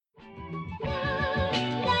Thy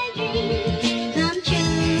dreams come true.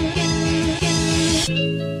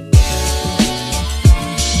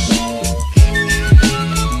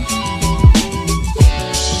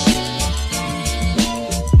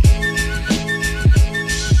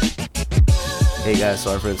 Hey guys,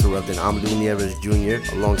 sorry for interrupting. I'm Lou Nieves Jr.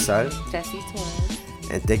 alongside Jesse Torres.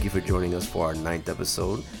 and thank you for joining us for our 9th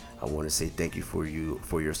episode. I want to say thank you for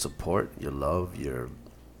your support, your love, your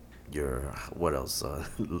what else?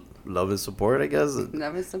 Love and support, I guess.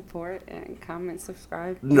 Love and support and comment,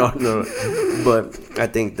 subscribe. No, but I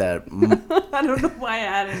think that. I don't know why I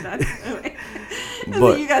added that.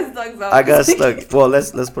 But you got stuck. So I got stuck. Well,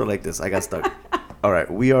 let's put it like this. I got stuck. All right,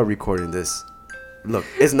 we are recording this. Look,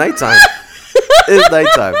 it's nighttime. It's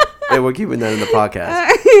nighttime, and we're keeping that in the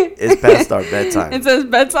podcast. It's past our bedtime. It says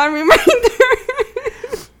bedtime reminder.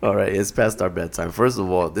 All right, it's past our bedtime. First of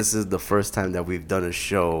all, this is the first time that we've done a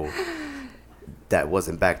show that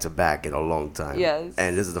wasn't back to back in a long time. Yes.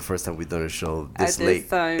 And this is the first time we've done a show this At this late.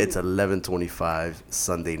 time. It's 11:25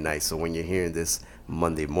 Sunday night. So when you're hearing this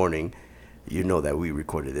Monday morning, you know that we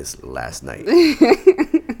recorded this last night.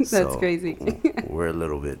 That's crazy. We're a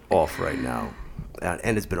little bit off right now.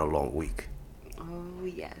 And it's been a long week. Oh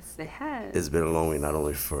yes, it has. It's been a long week, not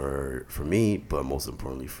only for me, but most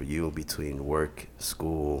importantly for you, between work,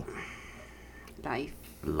 school,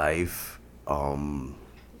 life, and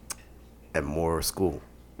more school,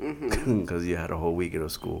 because you had a whole weekend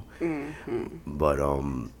of school. But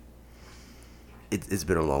it's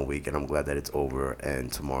been a long week, and I'm glad that it's over,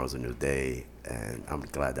 and tomorrow's a new day, and I'm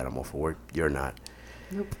glad that I'm off of work. You're not.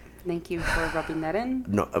 Nope. Thank you for rubbing that in.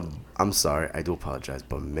 No, I'm sorry. I do apologize,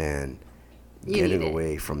 but man, You getting need it.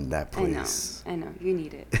 away from that place. I know. You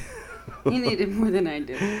need it. You need it more than I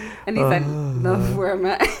do. At least I love where I'm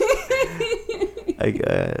at.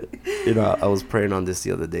 I was praying on this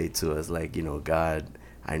the other day too. I was like, God,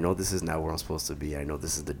 I know this is not where I'm supposed to be. I know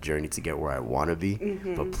this is the journey to get where I want to be,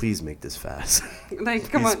 but please make this fast.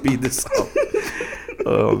 Like, come on. Speed this up.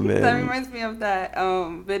 Oh man. That reminds me of that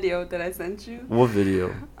video that I sent you. What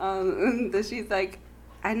video? That she's like,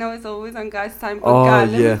 I know it's always on God's time, but Oh, God,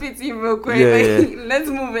 yeah. let me fix you real quick. Yeah, like, yeah. let's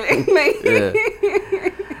move it. Like,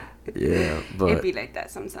 Yeah, but it be like that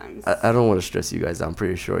sometimes. I don't want to stress you guys. I'm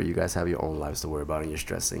pretty sure you guys have your own lives to worry about and you're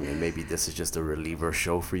stressing, and maybe this is just a reliever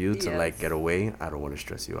show for you to like Yes. get away. I don't want to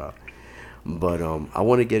stress you out. But I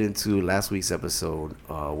want to get into last week's episode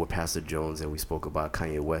with Pastor Jones, and we spoke about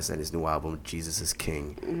Kanye West and his new album, Jesus is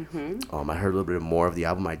King. I heard a little bit more of the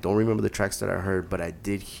album. I don't remember the tracks that I heard, but I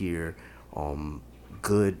did hear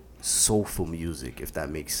good, soulful music, if that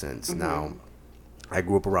makes sense. Now, I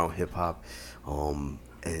grew up around hip-hop,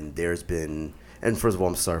 and there's been... And first of all,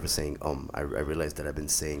 I'm sorry for saying I realized that I've been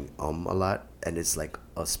saying a lot, and it's like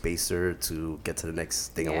a spacer to get to the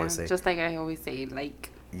next thing I want to say. Just like I always say, like,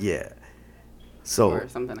 Yeah. So or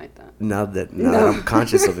something like that. now that I'm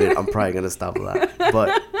conscious of it, I'm probably gonna stop a lot.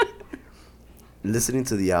 But listening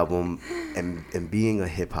to the album and being a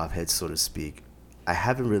hip hop head, so to speak, I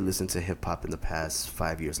haven't really listened to hip hop in the past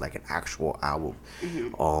 5 years, like an actual album.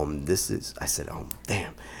 This is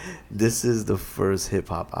the first hip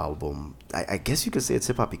hop album. I guess you could say it's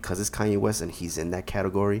hip hop because it's Kanye West and he's in that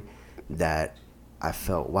category. That I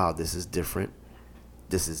felt, wow, this is different.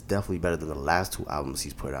 This is definitely better than the last two albums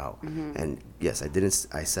he's put out. And yes,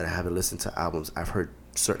 I said I haven't listened to albums. I've heard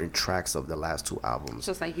certain tracks of the last two albums.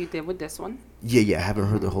 Just like you did with this one. Yeah, I haven't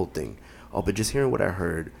heard the whole thing. But just hearing what I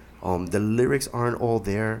heard, the lyrics aren't all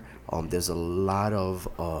there. There's a lot of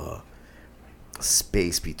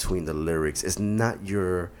space between the lyrics. It's not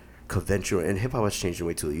your conventional, and hip hop has changed the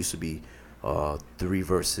way too. It used to be 3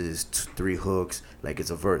 verses, 3 hooks, like it's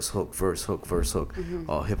a verse, hook, verse, hook, verse, hook.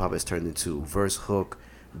 Hip hop has turned into verse, hook,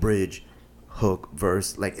 bridge, hook,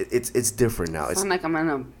 verse. Like it's different now. It's Sound like I'm in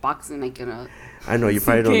a boxing, like in a I know you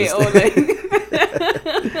probably don't CKO, understand.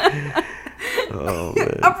 like, Oh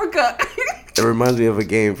man. uppercut. It reminds me of a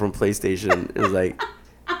game from PlayStation. It was like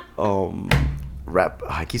rap.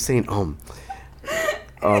 I keep saying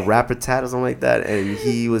rapper tat or something like that, and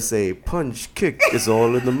he would say punch, kick. It's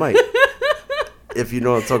all in the mic. If you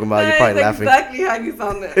know what I'm talking about, you're probably laughing. Exactly how you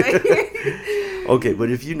sounded. Okay, but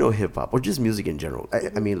if you know hip hop or just music in general,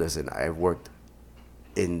 I mean, listen, I've worked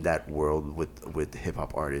in that world with hip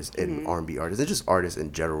hop artists and R&B artists and just artists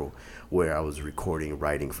in general, where I was recording,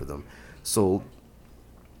 writing for them. So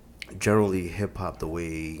generally, hip hop, the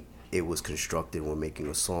way it was constructed when making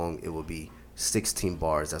a song, it would be 16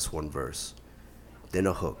 bars. That's one verse, then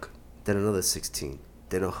a hook, then another 16,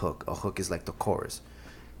 then a hook. A hook is like the chorus,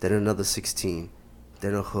 then another 16,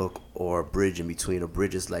 then a hook or a bridge in between. A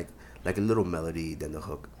bridge is like a little melody, then the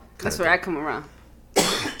hook. That's where I come around.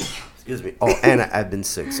 Excuse me. Oh, and I've been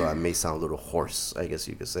sick, so I may sound a little hoarse, I guess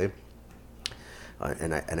you could say.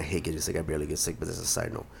 And I hate getting sick. I barely get sick, but that's a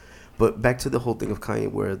side note. But back to the whole thing of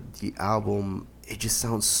Kanye, where the album, it just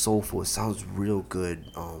sounds soulful. It sounds real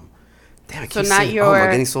good. Damn, I keep saying, I'm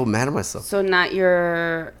getting so mad at myself. So not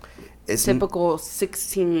your It's typical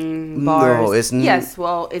 16 bars. No, it's yes.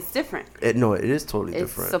 Well, it's different. It is totally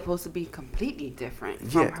It's different. supposed to be completely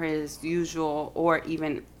different from his usual or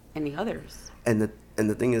even any others. And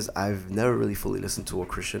the thing is, I've never really fully listened to a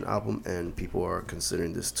Christian album, and people are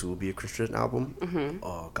considering this to be a Christian album,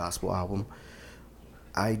 gospel album.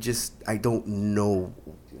 I don't know.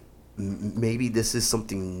 Maybe this is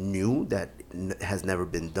something new that has never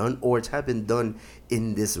been done, or it's have been done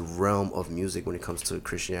in this realm of music when it comes to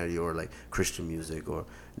Christianity or like Christian music or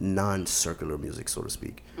non-circular music, so to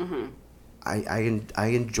speak. I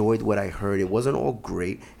enjoyed what I heard. It wasn't all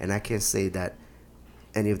great, and I can't say that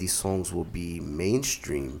any of these songs will be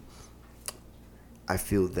mainstream. I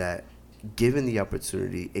feel that given the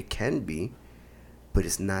opportunity, it can be, but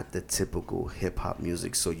it's not the typical hip-hop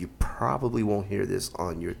music, so you probably won't hear this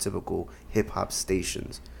on your typical hip-hop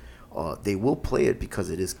stations. They will play it because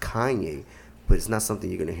it is Kanye, but it's not something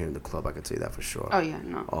you're going to hear in the club, I can tell you that for sure. Oh, yeah,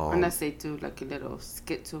 no. Unless they do like a little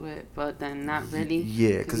skit to it, but then not really.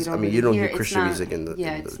 Yeah, because, I mean, you don't hear Christian music in the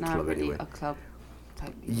Yeah, it's club not really anyway. a club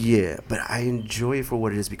type music. Yeah, but I enjoy it for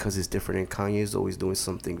what it is because it's different, and Kanye is always doing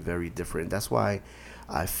something very different. That's why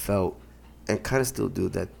I felt, and kind of still do,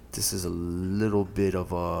 that this is a little bit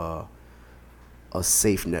of a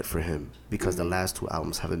safe net for him because the last two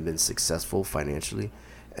albums haven't been successful financially,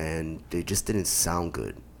 and they just didn't sound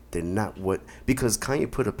good. They're not what, because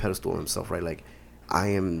Kanye put a pedestal on himself, right? Like, I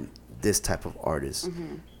am this type of artist,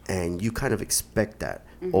 and you kind of expect that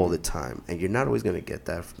all the time, and you're not always going to get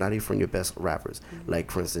that, not even from your best rappers.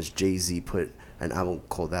 Like, for instance, Jay-Z put an album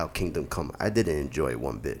called out Kingdom Come. I didn't enjoy it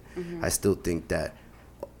one bit. I still think that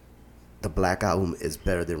the Black Album is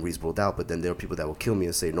better than Reasonable Doubt, but then there are people that will kill me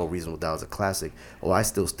and say, no, Reasonable Doubt is a classic. Or I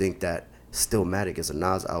still think that Stillmatic as a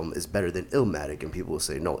Nas album is better than Illmatic, and people will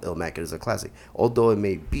say, no, Illmatic is a classic. Although it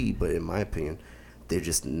may be, but in my opinion, they're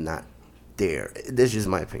just not there. That's just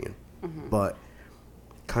my opinion. But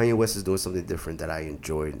Kanye West is doing something different that I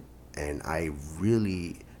enjoyed, and I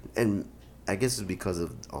really, and I guess it's because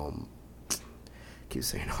of, keep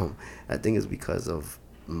saying I think it's because of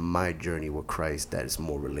my journey with Christ that is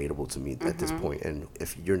more relatable to me at this point. And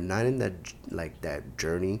if you're not in that, like, that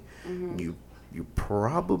journey, you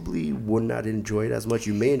probably would not enjoy it as much.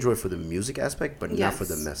 You may enjoy it for the music aspect, but not for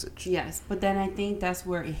the message. Yes, but then I think that's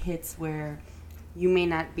where it hits, where you may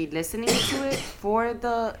not be listening to it for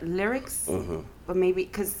the lyrics, but maybe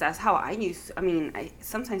because that's how I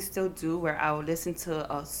sometimes still do, where I will listen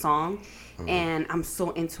to a song and I'm so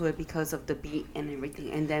into it because of the beat and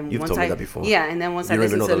everything, and then You've told me that before. Yeah, and then once I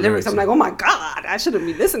listen to the lyrics, I'm like, oh my God, I shouldn't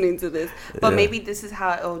be listening to this. But maybe this is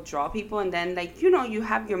how it'll draw people, and then, like, you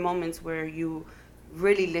have your moments where you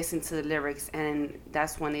really listen to the lyrics, and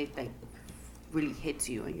that's when it, like, really hits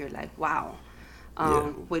you, and you're like, wow.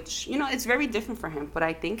 Which, it's very different for him, but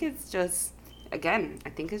I think it's just, again,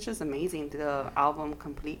 amazing, the album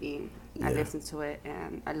completely. I listened to it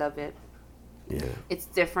and I love it. Yeah, it's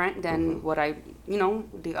different than what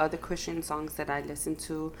the other Christian songs that I listen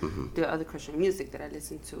to, the other Christian music that I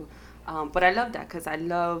listen to. But I love that because I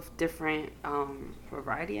love different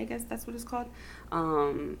variety, I guess that's what it's called,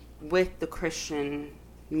 with the Christian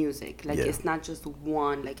music. Like, it's not just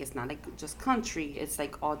one, like, it's not like just country, it's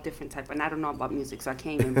like all different type. And I don't know about music, so I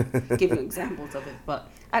can't even give you examples of it, but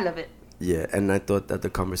I love it. Yeah, and I thought that the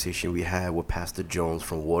conversation we had with Pastor Jones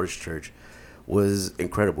from Waters Church was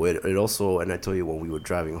incredible. It also, and I told you when we were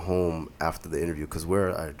driving home after the interview, because we're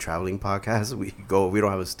a traveling podcast, we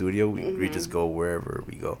don't have a studio, we just go wherever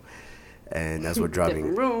we go. And as we're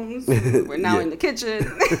driving, different rooms, we're now in the kitchen.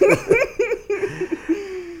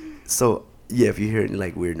 So yeah, if you hear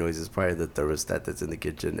like weird noises, probably the thermostat that's in the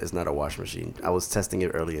kitchen. It's not a wash machine. I was testing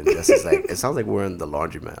it early, and Jesse's like, it sounds like we're in the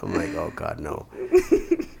laundromat. I'm like, oh God, no.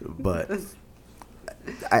 But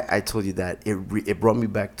I told you that it brought me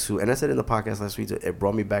back to, and I said in the podcast last week, it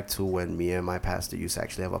brought me back to when me and my pastor used to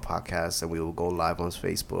actually have a podcast, and we would go live on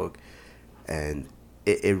Facebook, and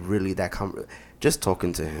it really, just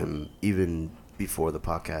talking to him, even before the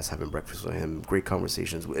podcast, having breakfast with him, great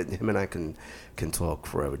conversations with him, and I can talk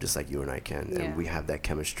forever, just like you and I can, and we have that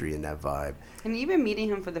chemistry and that vibe. And even meeting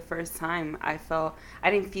him for the first time, I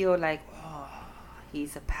didn't feel like, oh,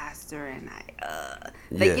 he's a pastor, and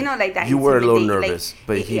like that. You were a little nervous,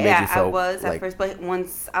 but he made you feel. I was at first, but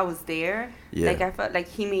once I was there, like I felt like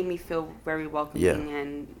he made me feel very welcoming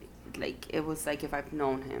and like it was like if I've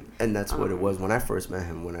known him. And that's what it was when I first met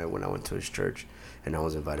him. When I went to his church, and I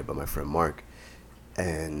was invited by my friend Mark,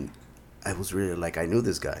 and I was really like, I knew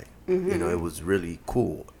this guy. You know, it was really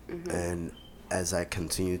cool. And as I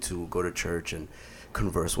continued to go to church and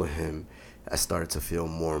converse with him, I started to feel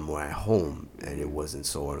more and more at home, and it wasn't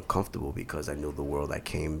so uncomfortable because I knew the world I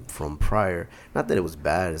came from prior. Not that it was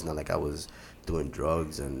bad. It's not like I was doing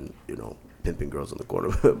drugs and, you know, pimping girls on the corner,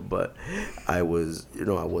 but I was, you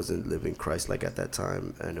know, I wasn't living Christ-like at that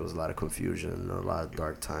time, and there was a lot of confusion, a lot of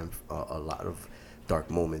dark time, a lot of dark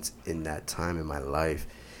moments in that time in my life,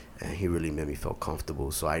 and he really made me feel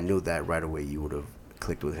comfortable. So I knew that right away you would have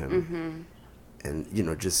clicked with him. And, you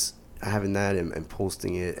know, just having that and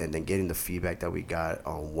posting it, and then getting the feedback that we got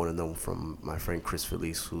on one of them from my friend Chris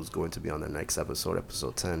Felice, who's going to be on the next episode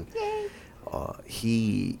 10.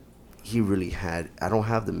 Yay. He really had, I don't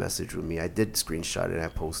have the message with me. I did screenshot it and I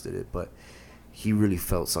posted it, but he really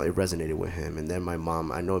felt so it resonated with him. And then my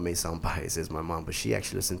mom, I know it may sound biased as my mom, but she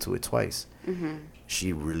actually listened to it twice.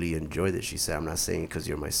 She really enjoyed it. She said, I'm not saying it because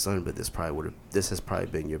you're my son, but this has probably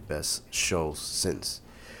been your best show since.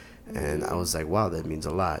 And I was like, wow, that means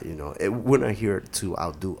a lot. You know, we're not here to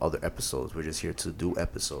outdo other episodes. We're just here to do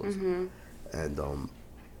episodes. And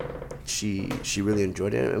she really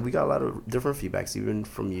enjoyed it, and we got a lot of different feedbacks, even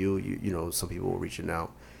from you know, some people were reaching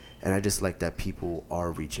out, and I just like that people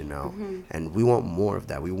are reaching out. And we want more of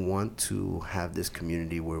that. We want to have this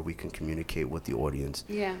community where we can communicate with the audience,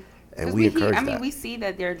 and we encourage that. I mean, we see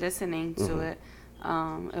that they're listening to it.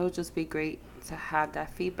 It would just be great to have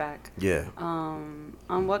that feedback on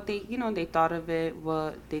what they, you know, they thought of it,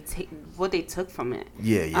 what they took from it,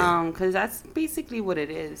 because that's basically what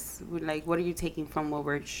it is. We're like, what are you taking from what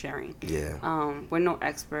we're sharing? We're no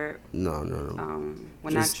expert. No.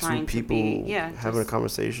 We're just not trying two people to be having a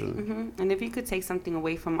conversation. And if you could take something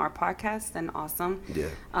away from our podcast, then awesome.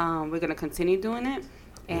 We're gonna continue doing it,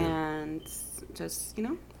 and just, you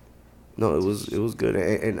know. No, it was good,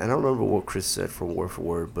 and I don't remember what Chris said from word for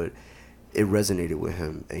word, but it resonated with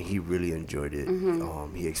him, and he really enjoyed it.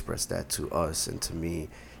 He expressed that to us and to me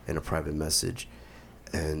in a private message,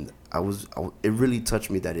 and it really touched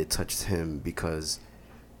me that it touched him, because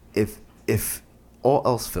if all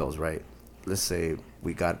else fails, right? Let's say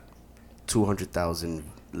we got 200,000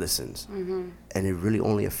 listens, and it really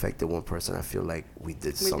only affected one person. I feel like we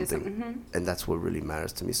did something, and that's what really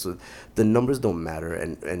matters to me. So the numbers don't matter,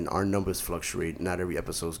 and our numbers fluctuate. Not every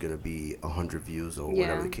episode is going to be 100 views or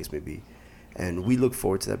whatever the case may be, and we look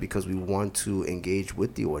forward to that because we want to engage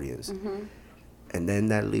with the audience. And then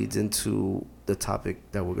that leads into the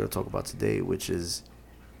topic that we're going to talk about today, which is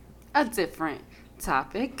a different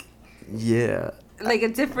topic. Like a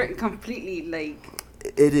different, completely, like,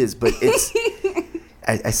 it is, but it's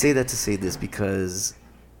I say that to say this because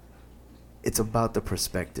it's about the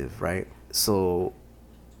perspective, right? So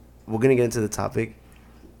we're gonna get into the topic.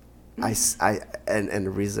 And the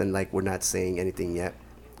reason, like, we're not saying anything yet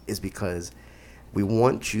is because we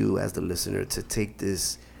want you as the listener to take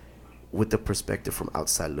this with the perspective from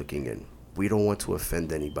outside looking in. We don't want to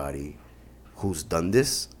offend anybody who's done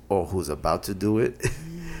this or who's about to do it.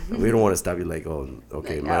 We don't want to stop you like, oh,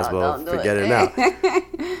 okay, might as well forget it now.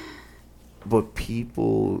 But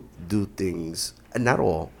people do things, and not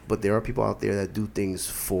all, but there are people out there that do things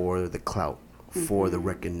for the clout, for the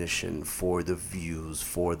recognition, for the views,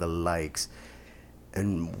 for the likes.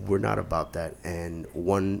 And we're not about that. And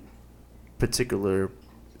one particular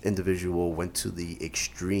individual went to the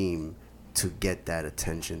extreme to get that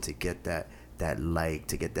attention, to get that like,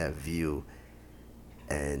 to get that view.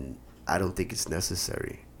 And I don't think it's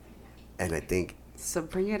necessary. And I think... So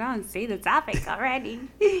bring it on. Say the topic already.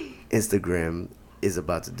 Instagram is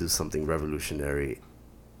about to do something revolutionary,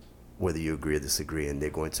 whether you agree or disagree, and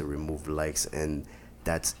they're going to remove likes. And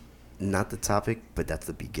that's not the topic, but that's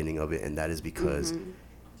the beginning of it. And that is because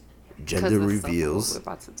gender reveals... We're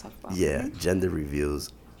about to talk about. Gender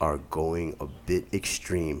reveals are going a bit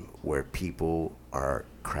extreme, where people are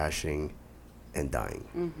crashing and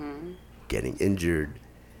dying, getting injured,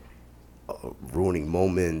 ruining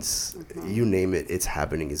moments, you name it, it's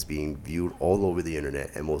happening. It's being viewed all over the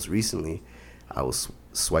internet. And most recently, I was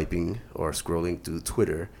swiping or scrolling through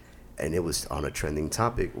Twitter, and it was on a trending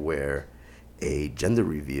topic where a gender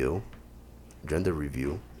reveal, not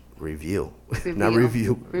review,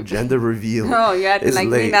 gender reveal. Oh, you had to like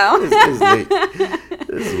late. Me now. It's late.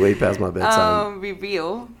 This is way past my bedtime.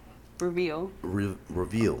 Reveal.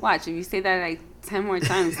 Watch, if you say that like 10 more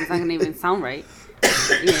times, it's not going to even sound right.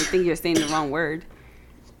 You think you're saying the wrong word.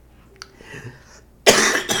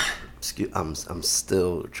 I'm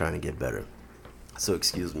still trying to get better, so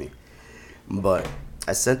excuse me. But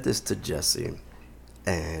I sent this to Jesse,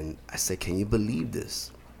 And I said, can you believe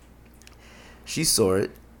this? She saw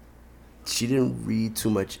it. She didn't read too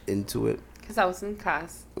much into it. Because I was in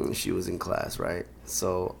class. She was in class, right?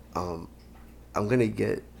 So I'm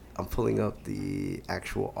pulling up the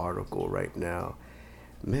actual article right now.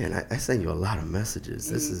 Man, I sent you a lot of messages.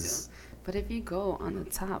 This is... But if you go on the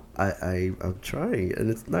top... I'm trying,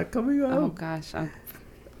 and it's not coming out. Oh, gosh.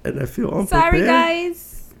 And I feel unprepared. Sorry,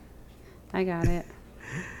 guys. I got it.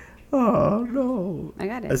 Oh, no. I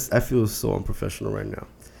got it. I feel so unprofessional right now.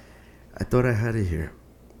 I thought I had it here.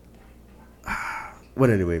 But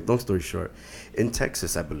anyway, long story short, in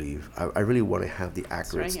Texas, I believe, I really want to have the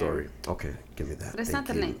accurate right story. here. Okay, give me that. But it's Thank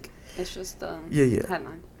not the you. link. It's just the Yeah.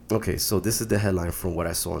 headline. Okay, so this is the headline from what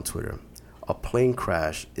I saw on Twitter. A plane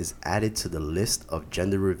crash is added to the list of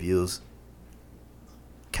gender reveals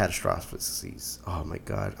catastrophes. Oh my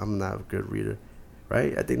God, I'm not a good reader.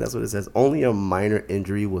 Right? I think that's what it says. Only a minor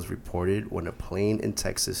injury was reported when a plane in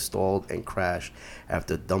Texas stalled and crashed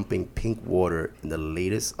after dumping pink water in the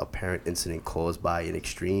latest apparent incident caused by an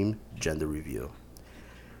extreme gender reveal.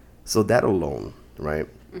 So that alone, right,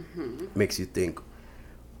 makes you think,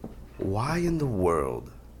 why in the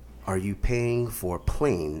world are you paying for a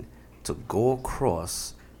plane to go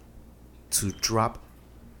across to drop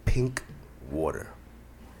pink water?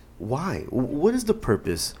 Why? What is the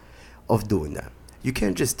purpose of doing that? You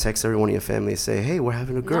can't just text everyone in your family and say, hey, we're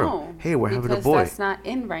having a girl. No, hey, we're having a boy. Because that's not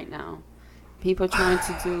in right now. People trying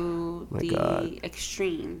to do the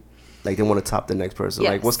extreme. Like they want to top the next person.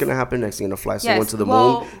 Yes. Like what's going to happen next? You're going to fly someone to the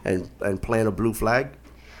well, moon and plant a blue flag?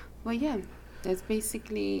 Well, yeah. That's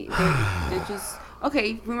basically, they're just...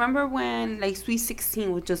 Okay, remember when like Sweet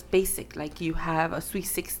 16 was just basic? Like you have a Sweet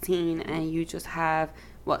 16 and you just have,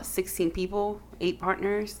 16 people? 8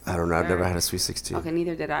 partners? I don't know. I've never had a Sweet 16. Okay,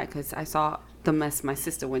 neither did I, because I saw the mess my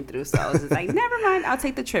sister went through. So I was just like, never mind, I'll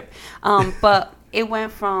take the trip. But it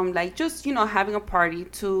went from like just, having a party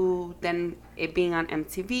to then it being on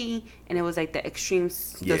MTV. And it was like the extreme,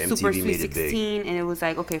 the Super Sweet 16. And it was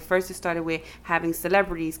like, okay, first it started with having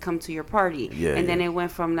celebrities come to your party. And then it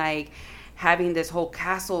went from like having this whole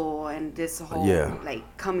castle and this whole like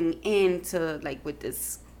coming into like with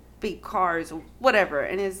this big cars or whatever,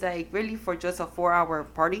 and it's like really for just a 4-hour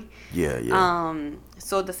party.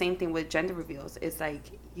 So the same thing with gender reveals. It's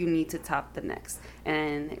like you need to top the next.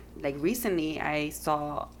 And like recently I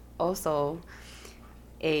saw also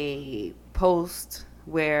a post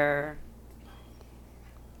where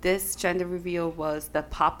this gender reveal was the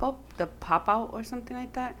pop-out or something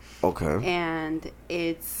like that. Okay. And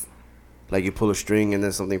it's like you pull a string and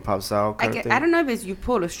then something pops out kind of thing? I don't know if it's you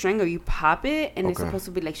pull a string or you pop it and it's supposed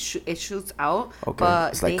to be like it shoots out. Okay.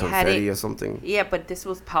 But it's like they confetti had it, or something? Yeah, but this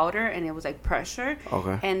was powder and it was like pressure.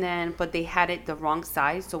 Okay. And then, but they had it the wrong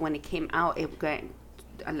side. So when it came out, it went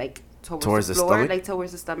like towards the the floor, stomach? like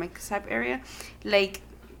towards the stomach type area. Like,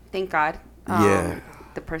 thank God.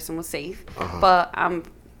 The person was safe. But,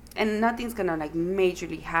 and nothing's gonna like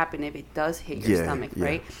majorly happen if it does hit your stomach,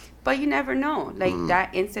 right? But you never know. Like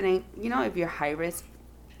that incident, if you're high risk,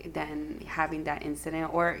 then having that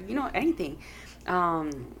incident or anything.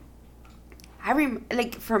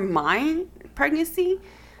 Like for my pregnancy,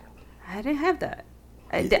 I didn't have that.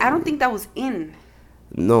 I don't think that was in.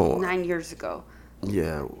 No. 9 years ago.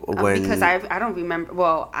 Yeah, when because I don't remember.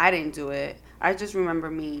 Well, I didn't do it. I just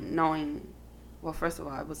remember me knowing. Well, first of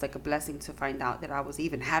all, it was like a blessing to find out that I was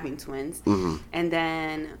even having twins. And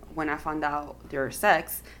then when I found out their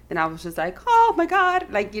sex, then I was just like, oh my God.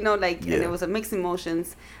 Like, and it was a mixed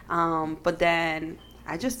emotions. But then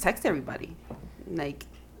I just text everybody. Like,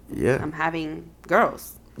 I'm having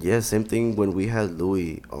girls. Yeah, same thing when we had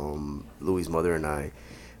Louis, Louis's mother and I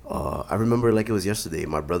remember like it was yesterday.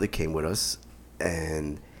 My brother came with us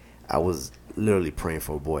and I was literally praying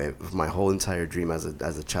for a boy. My whole entire dream as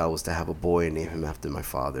a child was to have a boy and name him after my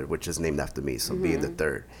father, which is named after me, so being the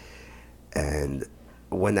third. And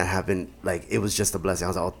when that happened, like it was just a blessing. I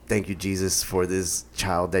was like, oh, thank you, Jesus, for this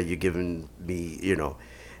child that you're giving me,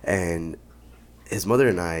 And his mother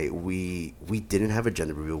and I, we didn't have a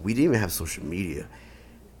gender reveal. We didn't even have social media.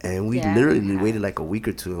 And we literally waited like a week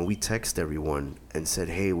or two and we texted everyone and said,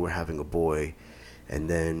 hey, we're having a boy. And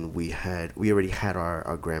then we already had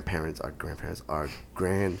our grandparents, our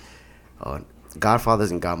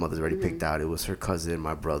godfathers and godmothers already picked out. It was her cousin,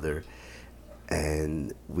 my brother,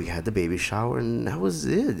 and we had the baby shower, and that was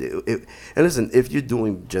it. And listen, if you're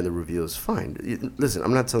doing gender reveals, fine. Listen,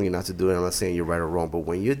 I'm not telling you not to do it. I'm not saying you're right or wrong, but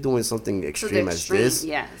when you're doing something extreme as this,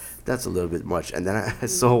 that's a little bit much. And then I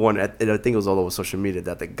saw one, and I think it was all over social media,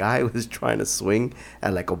 that the guy was trying to swing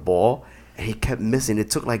at like a ball, and he kept missing. It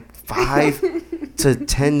took like 5 to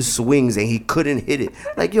 10 swings and he couldn't hit it.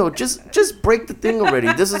 Like, yo, just break the thing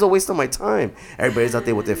already. This is a waste of my time. Everybody's out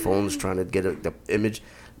there with their phones trying to get the image.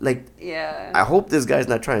 Like, yeah. I hope this guy's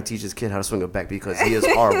not trying to teach his kid how to swing a bat because he is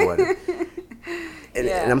horrible at it.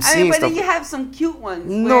 And I'm seeing but stuff. then you have some cute ones.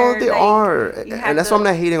 No, they are, and that's why I'm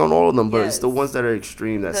the- not hating on all of them. But Yes. it's the ones that are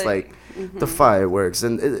extreme. That's The- like the fireworks,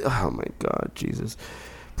 and oh my God, Jesus!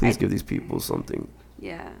 Please give these people something.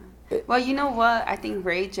 Yeah. Well, you know what? I think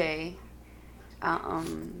Ray J,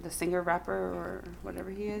 the singer rapper or whatever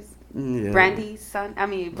he is, Yeah. Brandy's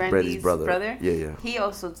Brandy's brother. Yeah. He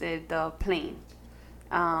also did the plane.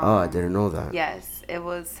 Oh, I didn't know that. Yes, it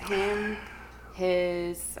was him,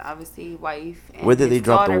 his obviously wife. And Where did they his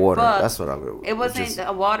drop the daughter, water? but That's what I'm. It wasn't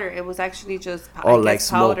a water. It was actually just like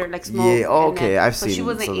smoke. powder, like smoke. Yeah, oh, and okay, I've so seen she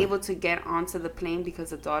wasn't some of- able to get onto the plane because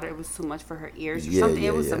the daughter. It was too much for her ears or Yeah, something.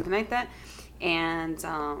 It was yeah. something like that, and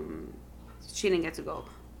she didn't get to go.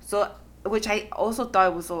 So, which I also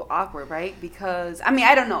thought was so awkward, right? Because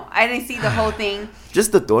I don't know. I didn't see the whole thing.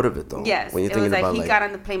 Just the thought of it, though. Yes, When you're it was thinking like about he got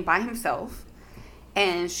on the plane by himself,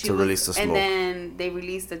 and she To was, release the smoke. and then they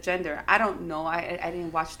released the gender. I don't know. I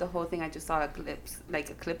didn't watch the whole thing. I just saw a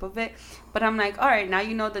clip of it. But I'm like, all right, now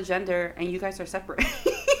you know the gender, and you guys are separate.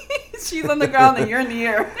 She's on the ground and you're in the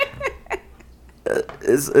air.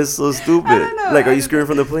 It's so stupid. I don't know. Like, are you screaming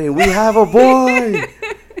from the plane? We have a boy.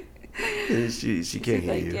 And she can't She's hear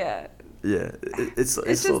like, you. yeah. Yeah, it's so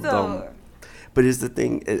just dumb. But here's the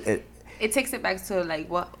thing. It takes it back to like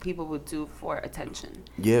what people would do for attention.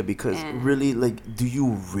 Yeah, because And- really, like, do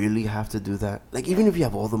you really have to do that? Like, even if you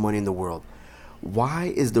have all the money in the world,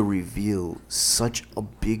 why is the reveal such a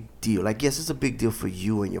big deal? Like, yes, it's a big deal for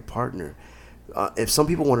you and your partner. If some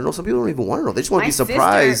people want to know, some people don't even want to know. They just want to be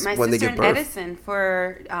surprised when they give birth. My sister and Edison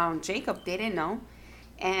for Jacob, they didn't know,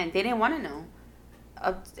 and they didn't want to know.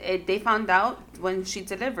 They found out when she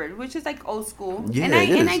delivered, which is like old school. Yeah,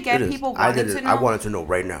 and I get people wanting to know. I wanted to know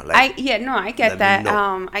right now. Like, I get let that. me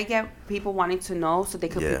know. I get people wanting to know so they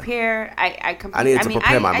could Yeah. prepare. I needed to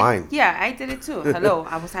prepare my mind. Yeah, I did it too. Hello,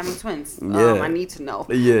 I was having twins. Yeah. I need to know.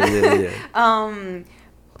 Yeah.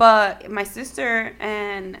 But my sister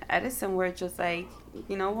and Edison were just like,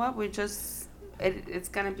 you know what? It's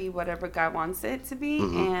gonna be whatever God wants it to be,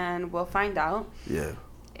 and we'll find out. Yeah.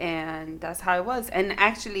 And that's how it was. And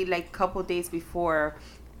actually, like a couple days before,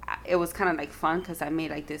 it was kind of like fun because I made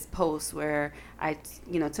like this post where I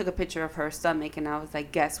took a picture of her stomach and I was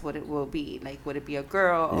like, guess what it will be, like would it be a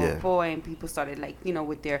girl or a boy? And people started like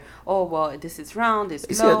with their, oh well, this is round, this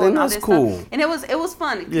is low, then and all that's this cool. stuff. And it was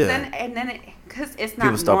fun. Yeah. Because it's not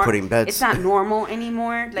People start putting bets. It's not normal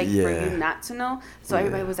anymore, like for Yeah. you not to know. So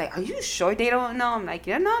everybody was like, are you sure they don't know? I'm like,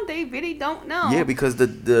 yeah, no, they really don't know. Yeah, because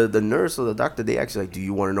the nurse or the doctor, they actually like, do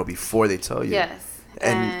you want to know before they tell you? Yes.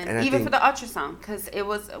 And I even think- for the ultrasound, because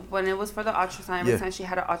when it was for the ultrasound, every Yeah. time she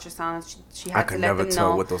had an ultrasound, she I had could to let never them tell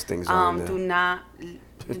know, what those things are.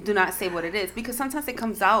 do not say what it is, because sometimes it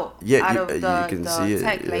comes out Yeah, out you- of you the can see it.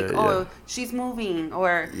 tech, like, Yeah, oh, yeah. she's moving,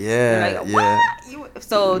 or Yeah, you're like, yeah. what?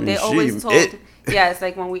 So they She- always told. it. Yeah, it's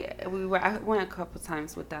like when I went a couple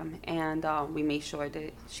times with them, and we made sure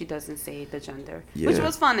that she doesn't say the gender, which Yeah.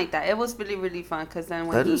 was fun like that. It was really, really fun, because then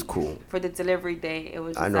when That is cool. for the delivery day, it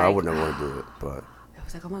was just I know like, I would never want to do it, but I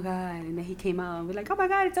was like, oh my God. And then he came out and we're like, oh my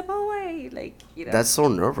God, it's a boy. Like, that's so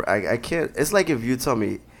nerve-wracking. I can't. It's like if you tell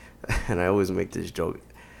me, and I always make this joke.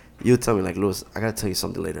 You tell me like, Louis, I gotta tell you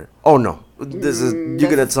something later. Oh no, you're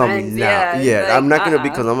gonna tell me friends, now. yeah, Yeah, it's I'm like, not gonna,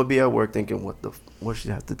 because I'm gonna be at work thinking, what she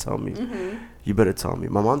have to tell me? Mm-hmm. You better tell me.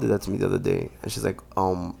 My mom did that to me the other day, and she's like, I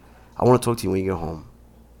want to talk to you when you get home.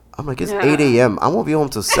 I'm like, it's 8 a.m. I won't be home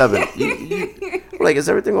till 7. I'm like, is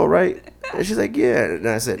everything all right? And she's like, yeah. And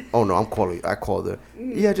I said, oh no, I'm calling you. I called her.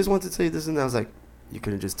 Yeah, I just wanted to tell you this and that. I was like, you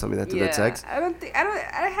couldn't just tell me that through the text. I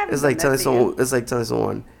haven't. It's like telling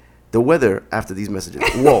someone the weather after these messages.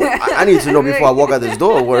 Whoa, I need to know before I walk out this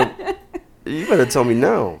door. You better tell me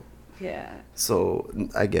now. Yeah. So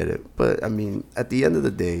I get it, but I mean, at the end of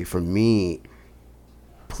the day, for me,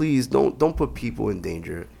 please don't put people in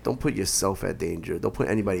danger. Don't put yourself at danger. Don't put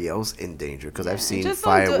anybody else in danger. Because I've seen Just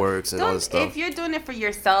don't fireworks and all this stuff. If you're doing it for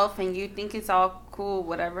yourself and you think it's all cool,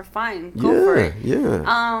 whatever, fine, go for it. Yeah.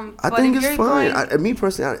 I I think it's fine. Me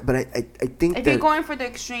personally, but I think if that you're going for the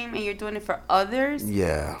extreme and you're doing it for others,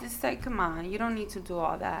 yeah, it's like, come on, you don't need to do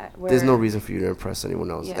all that. there's no reason for you to impress anyone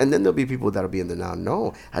else. Yeah. And then there'll be people that'll be in denial.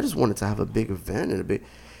 No, I just wanted to have a big event and a big.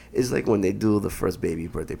 It's like when they do the first baby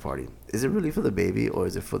birthday party. Is it really for the baby or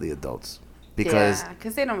is it for the adults? Because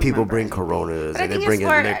they don't people remember bring anything. Coronas But I and they think bring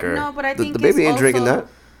it's in for- liquor. No, but I think the baby ain't drinking that.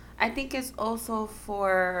 I think it's also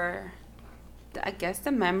for, I guess,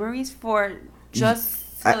 the memories for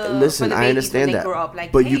just Listen, I understand that,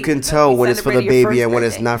 like, but hey, you can look, tell we when it's for the celebrated your baby first and when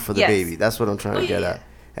it's birthday. not for the Yes. baby. That's what I'm trying to get at.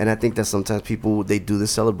 And I think that sometimes people, they do the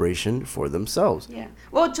celebration for themselves. Yeah.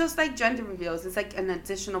 Well, just like gender reveals, it's like an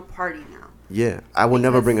additional party now. Yeah, I will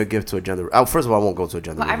never Because- bring a gift to a gender. First of all, I won't go to a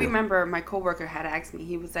gender Well, I reveal. remember my coworker had asked me.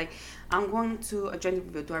 He was like, "I'm going to a gender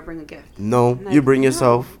reveal. Do I bring a gift?" No, I'm like, you bring "No."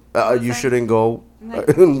 yourself. I was You like- shouldn't go. I'm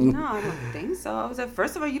like, no, I don't think so. I was like,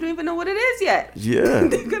 first of all, you don't even know what it is yet. Yeah.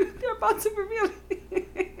 They're about to reveal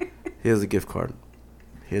it. Here's a gift card.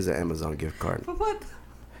 Here's an Amazon gift card. For what?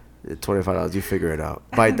 $25. You figure it out.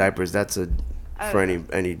 Buy diapers. That's for any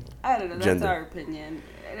I don't know. That's gender. our opinion.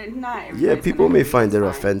 And not Yeah, everybody's people gonna may agree. find it It's fine.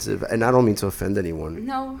 offensive, and I don't mean to offend anyone.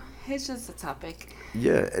 No, it's just a topic.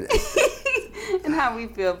 Yeah, and, And how we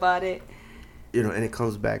feel about it. and it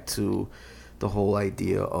comes back to the whole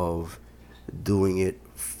idea of doing it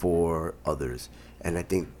for others. And I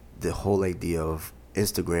think the whole idea of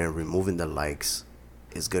Instagram removing the likes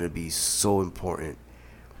is going to be so important.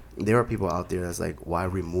 There are people out there that's like, why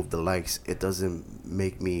remove the likes? It doesn't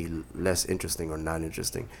make me less interesting or not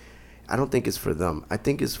interesting. I don't think it's for them. I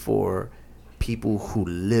think it's for people who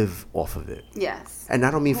live off of it. Yes. And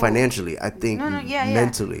I don't mean Who- financially. I think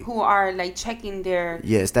mentally. Who are like checking their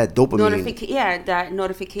Yeah, it's that dopamine. that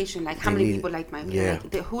notification, like how They many need- people liked my yeah.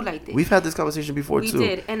 who liked it. We've had this conversation before, We too.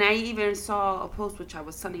 did, and I even saw a post which I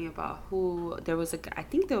was telling you about. Who there was a guy, I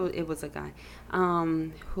think it was a guy,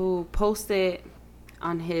 who posted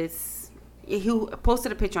on his. He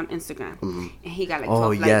posted a picture on Instagram, and he got like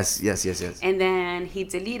 12 likes. yes. And then he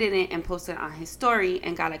deleted it and posted it on his story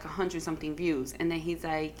and got like 100 something views. And then he's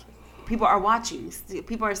like, people are watching.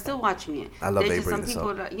 People are still watching it. I love that There's you just bring some this people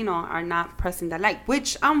up. that, are not pressing that like,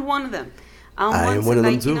 which I'm one of them. I am one of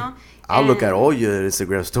them, too. I'll look at and- all your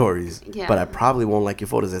Instagram stories, Yeah. but I probably won't like your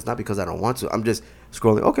photos. It's not because I don't want to. I'm just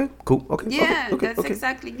scrolling. Okay, cool. Okay, Yeah, okay, that's okay.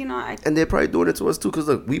 exactly, And they're probably doing it to us, too, because,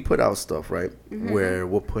 look, we put out stuff, right, Mm-hmm. where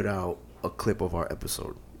we'll put out a clip of our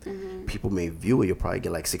episode. Mm-hmm. People may view it. You'll probably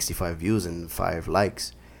get like 65 views and 5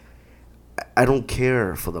 likes. I don't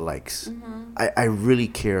care for the likes. I really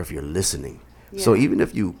care if you're listening. So Mm-hmm. Yeah. even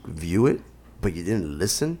if you view it, but you didn't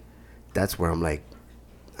listen, that's where I'm like,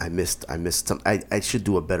 I missed some. I should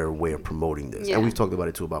do a better way of promoting this. Yeah. And we've talked about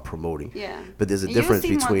it too, about promoting. Yeah. But there's a And difference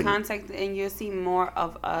you'll see between. more contact and you'll see more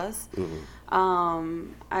of us.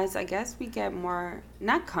 As I guess we get more,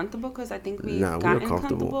 not comfortable, because I think we've Nah, we're gotten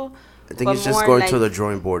comfortable. I think but it's just more going to like- the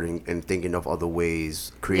drawing board and thinking of other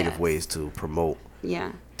ways, creative Yes. ways to promote,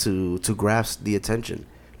 Yeah. to grasp the attention.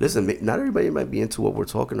 Listen, not everybody might be into what we're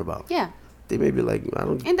talking about. Yeah. They may be like,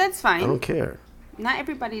 And that's fine. I don't care. Not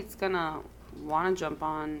everybody's gonna want to jump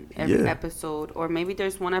on every Yeah. episode, or maybe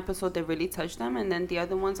there's one episode that really touched them, and then the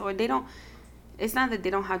other ones, or they don't. It's not that they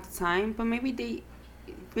don't have the time, but maybe they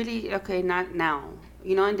really not now,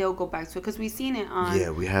 and they'll go back to it, because we've seen it on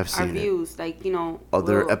Yeah, we have our seen it. views, like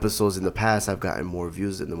Other we'll- episodes in the past have gotten more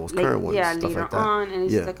views than the most like, current ones. yeah, stuff later like that. on, and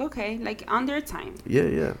it's yeah. just like, okay, like on their time.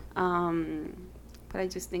 Yeah. But I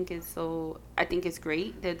just think I think it's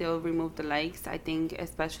great that they'll remove the likes. I think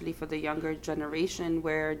especially for the younger generation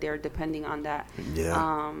where they're depending on that.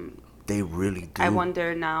 Yeah. They really do. I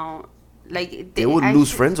wonder now, like They would lose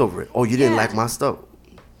friends over it. Oh, you didn't Yeah. like my stuff.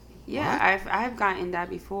 Yeah, I've gotten that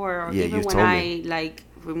before. Or Yeah, even you've when told I me.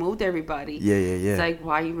 removed everybody. Yeah. It's like,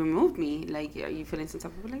 why you removed me? Like, are you feeling some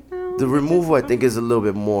type of like, no? The it's removal, I just- think, is a little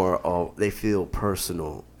bit more of, they feel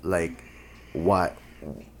personal. Like, why?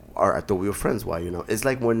 Or I thought we were friends. Why? It's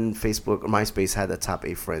like when Facebook or MySpace had the top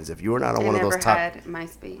 8 friends. If you were not on I one of never those top, had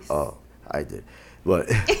MySpace. oh, I did. But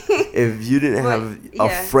if you didn't But, have yeah.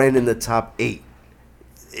 a friend in the top 8,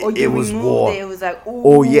 Or it you was removed war. It was like,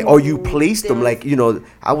 Oh yeah, or you placed them there like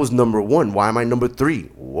I was number 1. Why am I number 3?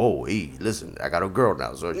 Whoa, hey, listen, I got a girl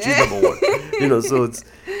now, so she's number 1. So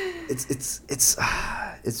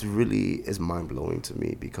it's really mind blowing to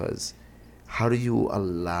me, because how do you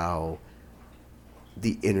allow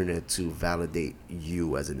the internet to validate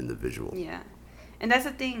you as an individual? Yeah, and that's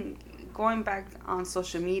the thing. Going back on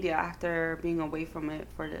social media after being away from it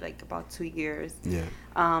for like about 2 years, Yeah,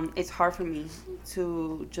 it's hard for me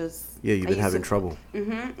to just. yeah, you've been having trouble.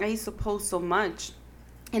 I used to post so much,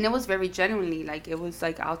 and it was very genuinely like it was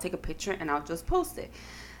like I'll take a picture and I'll just post it.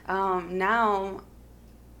 Now,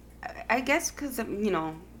 I guess because of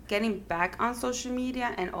getting back on social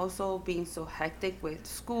media and also being so hectic with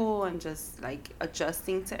school and just like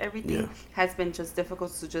adjusting to everything Yeah. has been just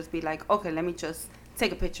difficult to just be like, okay, let me just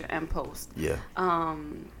take a picture and post. Yeah,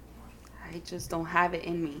 I just don't have it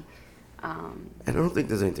in me. and I don't think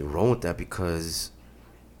there's anything wrong with that, because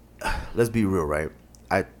let's be real, right?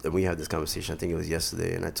 And we had this conversation, I think it was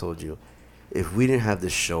yesterday, and I told you, if we didn't have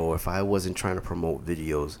this show, if I wasn't trying to promote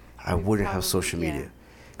videos, I wouldn't have social Probably, yeah. media.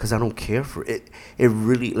 because I don't care for it. It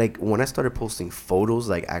really, like, when I started posting photos,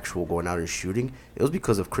 like actual going out and shooting, it was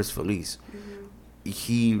because of Chris Felice.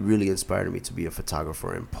 He really inspired me to be a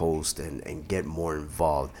photographer and post and get more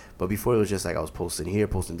involved. But before, it was just like I was posting here,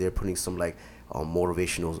 posting there, putting some like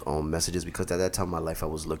motivational messages, because at that time in my life I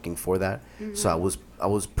was looking for that. So I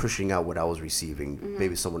was pushing out what I was receiving.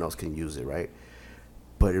 Maybe someone else can use it, right?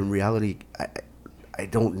 But in reality, I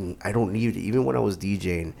don't need it. Even when I was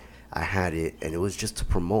DJing, I had it, and it was just to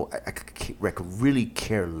promote. I could really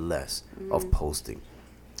care less of posting.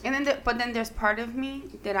 And then, but then there's part of me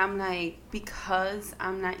that I'm like, because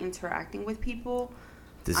I'm not interacting with people.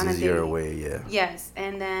 This is your way, yeah. Yes,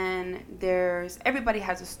 and then there's, everybody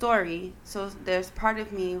has a story, so there's part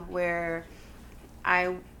of me where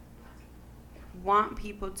I want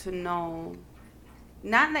people to know,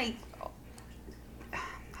 not like,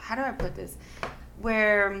 how do I put this,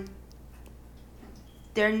 where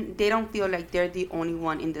they don't feel like they're the only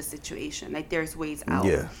one in the situation. Like, there's ways out.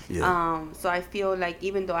 Yeah. So I feel like,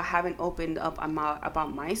 even though I haven't opened up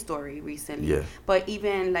about my story recently, but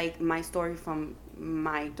even like my story from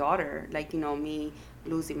my daughter, like, you know, me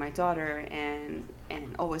losing my daughter and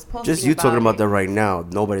always posting. Just you talking about that right now.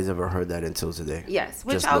 Nobody's ever heard that until today. Yes,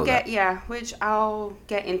 which I'll get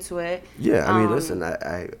into it. Yeah, I mean, listen,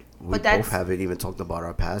 we both haven't even talked about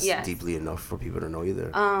our past deeply enough for people to know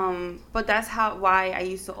either. But that's why I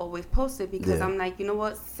used to always post it, because I'm like, you know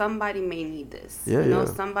what, somebody may need this. You know,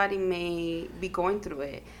 somebody may be going through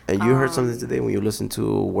it. And you heard something today when you listened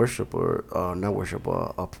to worship or not worship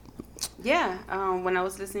when I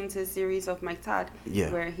was listening to a series of Mike Todd,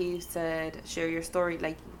 where he said, share your story.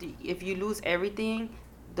 Like, if you lose everything,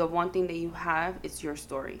 the one thing that you have is your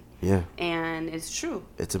story. Yeah. And it's true.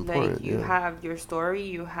 It's important. Like, you have your story,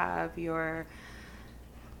 you have your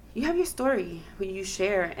story when you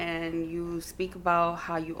share, and you speak about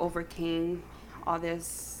how you overcame all these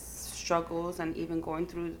struggles and even going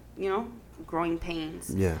through, you know, growing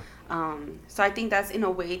pains. Yeah. So I think that's, in a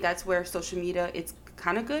way, that's where social media, it's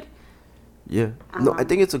kind of good. Yeah. No, I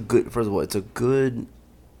think it's a good, first of all,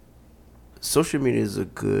 social media is a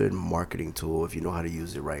good marketing tool if you know how to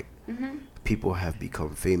use it right. People have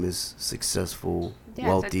become famous, successful,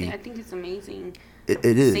 wealthy. I think it's amazing. It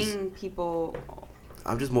is. Seeing people.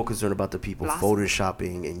 I'm just more concerned about the people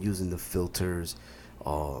photoshopping and using the filters,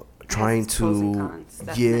 trying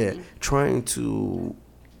to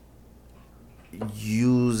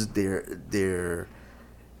use their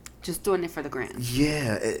just doing it for the gram.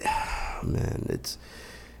 Yeah, man,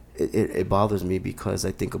 it bothers me, because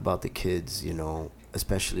I think about the kids, you know,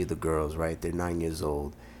 especially the girls, right? They're 9 years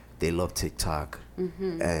old. They love TikTok,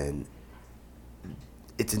 and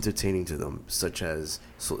it's entertaining to them, such as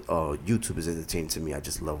YouTube is entertaining to me. I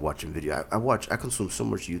just love watching video. I consume so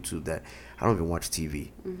much YouTube that I don't even watch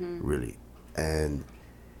TV, really. And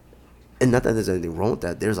not that there's anything wrong with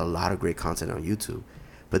that. There's a lot of great content on YouTube.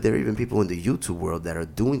 But there are even people in the YouTube world that are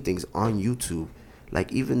doing things on YouTube,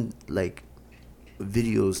 like even like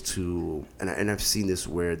videos to, and I've seen this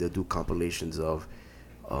where they'll do compilations of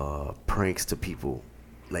pranks to people,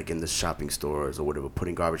 like in the shopping stores or whatever,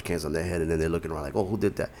 putting garbage cans on their head, and then they're looking around like, oh, who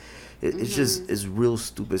did that? It's just, it's real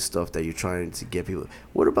stupid stuff that you're trying to get people.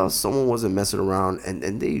 What about someone wasn't messing around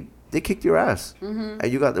and they kicked your ass, and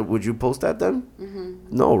you got would you post that then?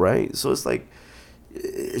 No, right? So it's like,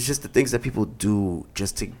 it's just the things that people do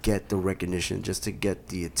just to get the recognition, just to get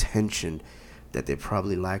the attention that they're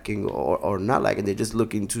probably lacking or not lacking. They're just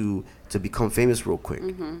looking to become famous real quick.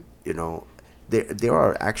 You know, there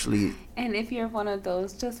are actually. And if you're one of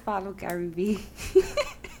those, just follow Gary Vee.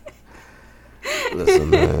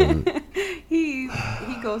 Listen, man. he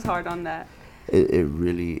goes hard on that. It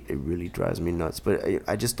really drives me nuts. But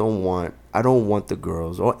I just don't want the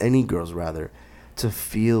girls, or any girls rather, to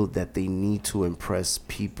feel that they need to impress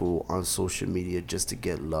people on social media just to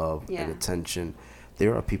get love and attention.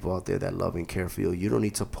 There are people out there that love and care for you. You don't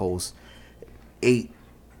need to post 8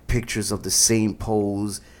 pictures of the same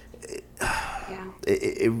pose.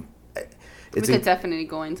 We could definitely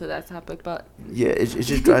go into that topic, but it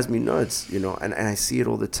just drives me nuts, you know. And I see it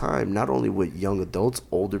all the time, not only with young adults,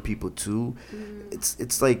 older people too.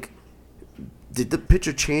 It's like, did the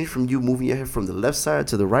picture change from you moving your head from the left side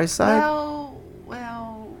to the right side? Well.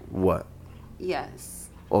 What? Yes.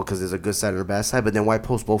 Oh, because there's a good side and a bad side, but then why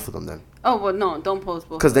post both of them then? Oh, well, no, don't post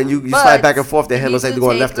both. Because then you slide back and forth, their head looks like they're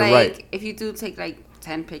going left and right. If you do take like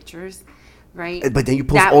 10 pictures, right? But then you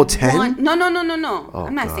post all 10? No. Oh,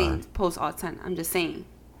 I'm not saying post all 10. I'm just saying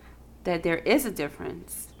that there is a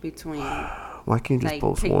difference between. Why can't you just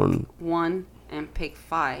post pick one? One and pick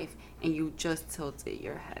 5, and you just tilted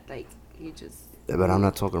your head. Like, you just. But I'm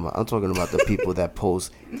not talking about. I'm talking about the people that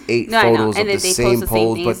post 8 No, I know. photos of And the then they same post the same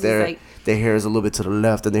pose, things. but It's their like- their hair is a little bit to the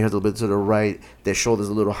left and their hair is a little bit to the right. Their shoulders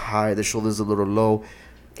a little high. Their shoulders a little low.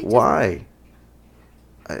 Why?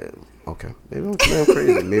 Okay, maybe I'm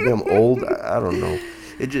crazy. Maybe I'm old. I don't know.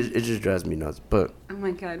 It just drives me nuts. But Oh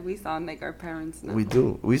my God, we sound like our parents now. we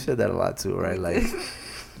do. We said that a lot too, right? Like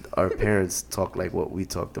our parents talk like what we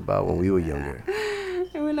talked about when we were younger.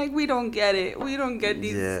 And we're like, we don't get it. We don't get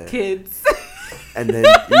these Yeah. kids. And then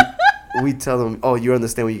we tell them, "Oh, you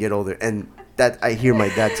understand when you get older." And that I hear my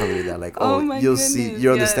dad telling me that, like, Oh "Oh, my you'll see, goodness,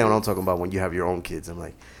 you understand what I'm yes. talking about when you have your own kids." I'm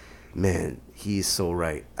like, "Man, he's so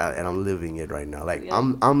right," and I'm living it right now. Like, Yeah.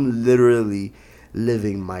 I'm literally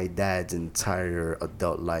living my dad's entire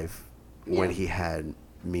adult life when Yeah. he had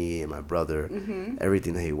me and my brother,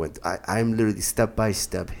 everything that he went. I'm literally step by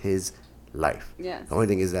step his life. Yes. The only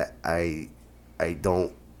thing is that I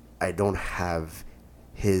don't have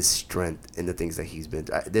his strength in the things that he's been.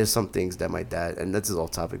 There's some things that my dad, and this is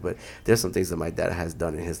off topic, but there's some things that my dad has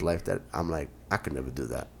done in his life that I'm like, I could never do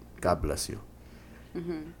that. God bless you.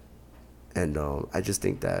 And I just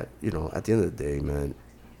think that, at the end of the day, man,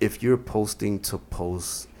 if you're posting to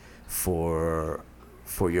post for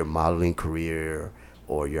your modeling career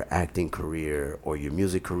or your acting career or your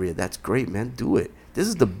music career, that's great, man. Do it. This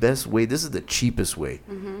is the best way. This is the cheapest way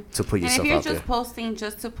to put And yourself if you're out just there. posting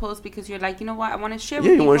just to post because you're like, you know what, I want to share Yeah, with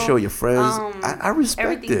you people. want to show your friends. I respect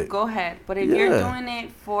everything, it. Go ahead. But if you're Yeah. doing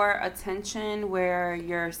it for attention, where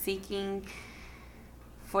you're seeking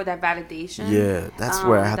for that validation, Yeah, that's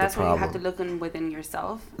where I have the that's where you have to problem. look within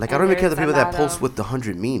yourself. Like, I And don't even care the there's a people that lot post of- with the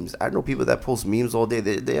 100 memes. I know people that post memes all day.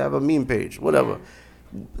 They have a meme page, whatever.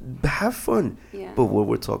 Have fun. Yeah. But what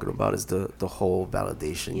we're talking about is the whole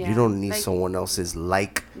validation. Yeah. You don't need Like- someone else's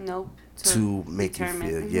like Nope. to make determine.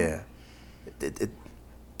 you feel. Mhm. Yeah.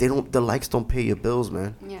 They don't. The likes don't pay your bills,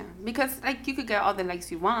 man. Yeah, because like you could get all the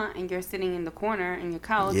likes you want, and you're sitting in the corner in your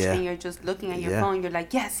couch, Yeah. and you're just looking at your Yeah. phone. You're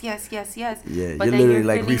like, yes, yes, yes, yes. Yeah, But you're then literally,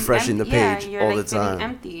 like, feeling refreshing the page you're, all like, the feeling time.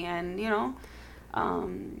 empty, and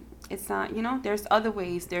it's not. There's other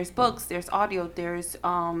ways. There's books. There's audio. There's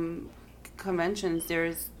conventions.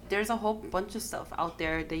 There's a whole bunch of stuff out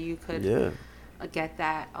there that you could Yeah. get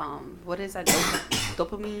that. What is that?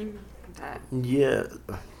 Dopamine. That Yeah.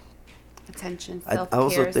 attention, I self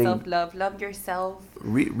also care, think- self love, love yourself.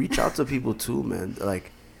 Reach out to people too, man.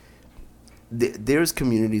 Like, there's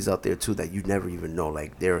communities out there too that you never even know.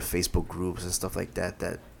 Like, there are Facebook groups and stuff like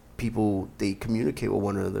that people, they communicate with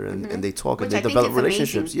one another and they talk Which and they I think develop is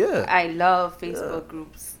relationships. amazing. Yeah. I love Facebook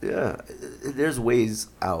groups. Yeah, there's ways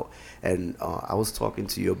out, and I was talking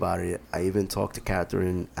to you about it. I even talked to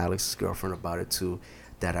Catherine, Alex's girlfriend, about it too.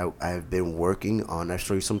 That I've been working on. I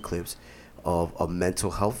show you some clips of a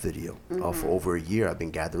mental health video. For over a year, I've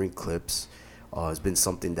been gathering clips. It's been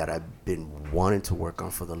something that I've been wanting to work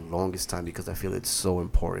on for the longest time because I feel it's so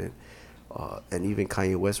important. And even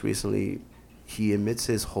Kanye West recently, he admits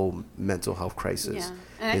his whole mental health crisis, Yeah,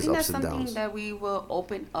 and I his think that's ups and something downs. that we will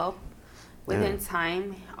open up within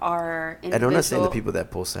time. Our individual. And I'm not saying the people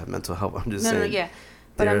that post have mental health. I'm just No, saying. yeah.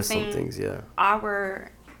 But There I'm are some saying things, yeah.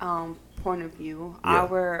 our point of view, Yeah.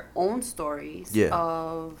 our own stories Yeah.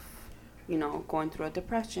 of, going through a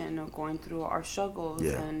depression or going through our struggles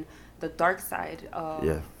Yeah. and the dark side of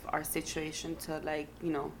Yeah. our situation to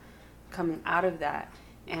coming out of that.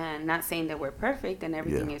 And not saying that we're perfect and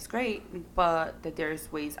everything Yeah. is great, but that there's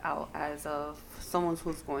ways out as of someone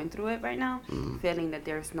who's going through it right now, feeling that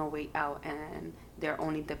there's no way out and they're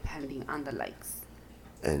only depending on the likes.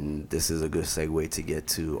 And this is a good segue to get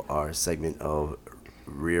to our segment of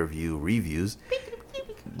rear view reviews.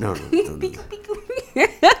 No.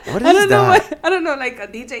 What I is don't know that? I don't know, like a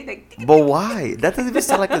DJ, like But why? That doesn't even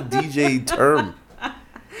sound like a DJ term.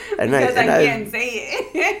 And because I I can't say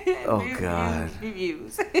it. Oh, God.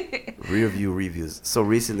 Reviews. rear view reviews. So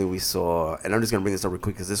recently we saw, and I'm just gonna bring this up real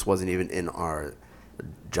quick because this wasn't even in our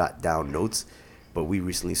jot down notes, but we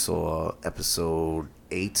recently saw episode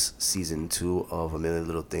 8, season 2 of A Million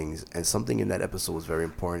Little Things, and something in that episode was very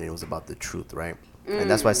important. It was about the truth, right? And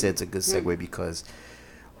that's why I said it's a good segue because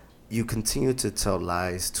you continue to tell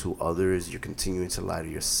lies to others, you're continuing to lie to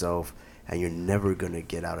yourself, and you're never going to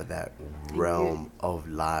get out of that realm of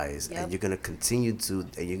lies. Yep. And you're going to continue to,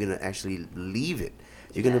 and you're going to actually leave it.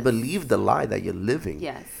 You're going to Yes. believe the lie that you're living.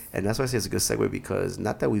 Yes. And that's why I say it's a good segue because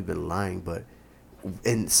not that we've been lying, but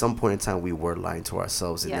in some point in time we were lying to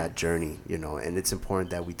ourselves in Yeah. that journey, and it's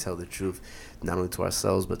important that we tell the truth not only to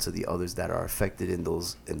ourselves but to the others that are affected in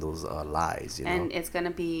those lies, And it's going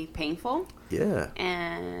to be painful yeah,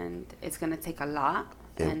 and it's going to take a lot.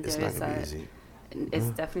 And it's not there's gonna be easy. It's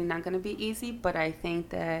definitely not going to be easy, but I think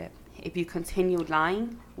that if you continue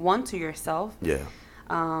lying, one, to yourself, Yeah.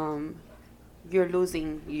 You're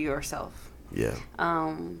losing yourself. Yeah.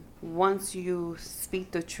 Once you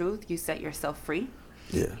speak the truth, you set yourself free.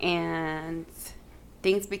 Yeah. And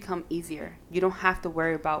things become easier. You don't have to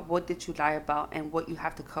worry about what did you lie about and what you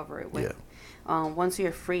have to cover it with. Once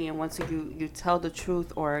you're free and once you tell the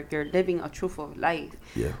truth or you're living a truthful life,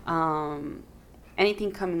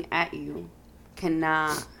 anything coming at you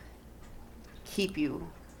cannot keep you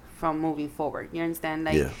from moving forward. You understand?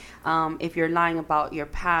 Like, if you're lying about your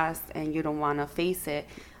past and you don't want to face it,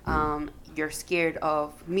 you're scared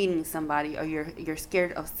of meeting somebody, or you're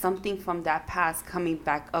scared of something from that past coming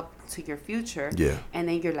back up to your future. And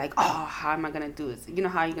then you're like, oh, how am I gonna do this? You know,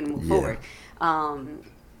 how are you gonna move forward?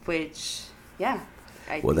 Which,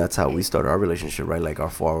 well, that's how we started our relationship, right? Like our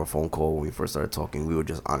phone call when we first started talking, we were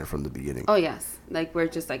just honest from the beginning. Oh yes, like we're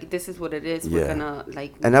just like, this is what it is. We're gonna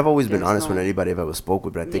like. And I've always been honest with anybody I've ever spoke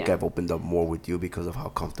with, but I think I've opened up more with you because of how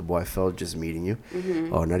comfortable I felt just meeting you,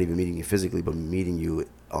 or not even meeting you physically, but meeting you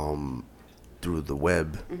through the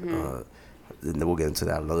web. And then we'll get into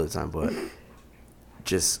that another time, but.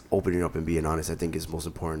 Just opening up and being honest, I think, is most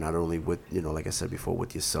important. Not only with, like I said before,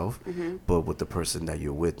 with yourself, but with the person that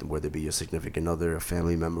you're with, whether it be your significant other, a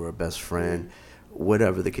family member, a best friend,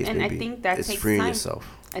 whatever the case may be. And I think that takes freeing time.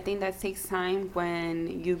 Yourself. I think that takes time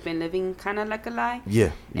when you've been living kind of like a lie.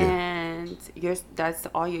 And that's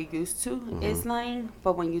all you're used to is lying.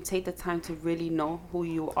 But when you take the time to really know who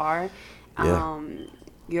you are,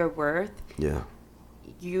 your worth,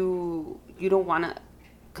 you don't want to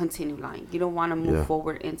continue lying. You don't want to move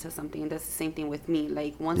forward into something. And that's the same thing with me.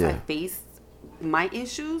 Like, once I faced my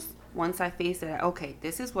issues, once I faced that, okay,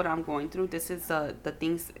 this is what I'm going through, this is the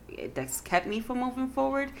things that's kept me from moving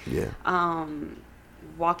forward,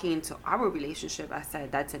 walking into our relationship, I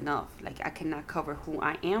said, that's enough. Like, I cannot cover who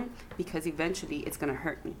I am, because eventually it's going to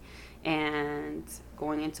hurt me. And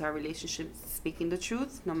going into our relationship, speaking the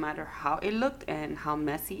truth, no matter how it looked and how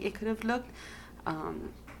messy it could have looked,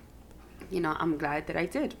 I'm glad that I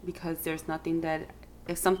did, because there's nothing that,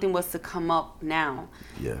 if something was to come up now,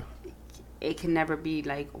 it can never be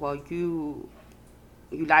like, well, you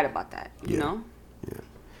lied about that, you know?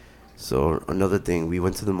 So another thing, we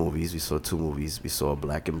went to the movies. We saw 2 movies. We saw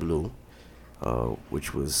Black and Blue,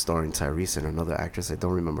 which was starring Tyrese and another actress. I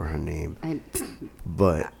don't remember her name,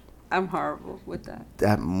 but I'm horrible with that.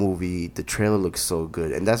 That movie, the trailer looks so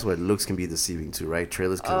good, and that's what looks can be deceiving too, right?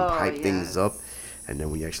 Trailers can hype things up. And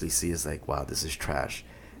then we actually see, it's like, wow, this is trash.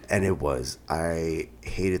 And it was. I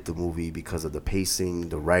hated the movie because of the pacing,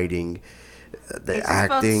 the writing, the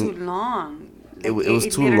acting. It felt too long. Like, it was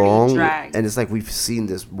too long. Dragged. And it's like, we've seen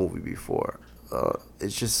this movie before.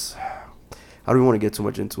 It's just, I don't even want to get too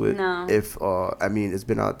much into it. No. It's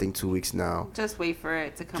been out, I think, 2 weeks now. Just wait for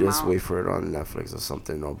it to come out. Just wait for it on Netflix or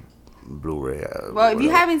something, or Blu-ray. Well, if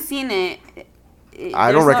you haven't seen it,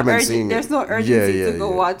 I don't recommend seeing it. There's no urgency to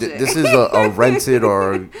go watch it. This is a rented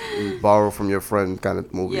or borrow from your friend kind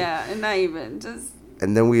of movie. Yeah, and not even just.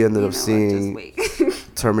 And then we ended up seeing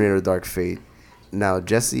Terminator Dark Fate. Now,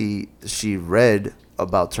 Jessie, she read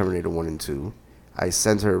about Terminator 1 and 2. I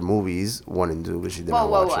sent her movies 1 and 2, but she didn't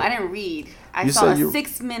watch it. I didn't read. I saw a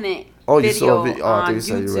 6-minute video on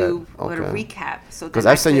YouTube with a recap. Because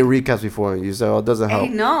I've sent you recaps before, and you said, it doesn't help. I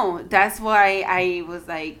know. That's why I was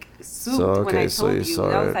like souped when I told you.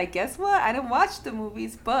 And I was like, guess what? I didn't watch the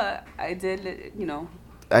movies, but I did,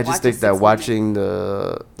 I just think that watching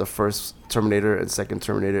the first Terminator and second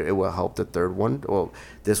Terminator, it will help the third one. Well,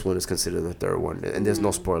 this one is considered the third one, and there's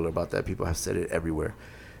no spoiler about that. People have said it everywhere.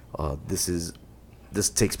 This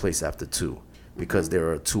takes place after 2, because there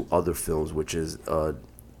are 2 other films, which is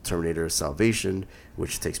Terminator Salvation,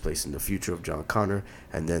 which takes place in the future of John Connor,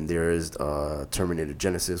 and then there is Terminator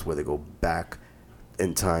Genesis, where they go back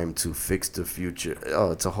in time to fix the future.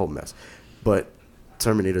 Oh, it's a whole mess. But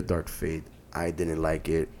Terminator Dark Fate, I didn't like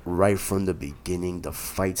it. Right from the beginning, the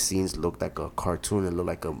fight scenes looked like a cartoon and looked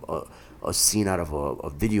like a scene out of a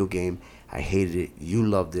video game. I hated it. You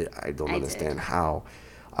loved it. I don't understand how.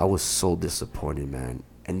 I was so disappointed, man.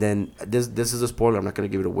 And then this is a spoiler. I'm not gonna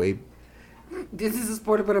give it away. This is a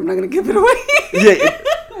spoiler, but I'm not gonna give it away.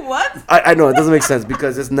 What? I know it doesn't make sense,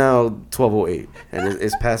 because it's now 12:08 and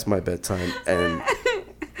it's past my bedtime. And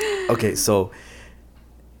okay, so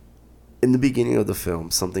in the beginning of the film,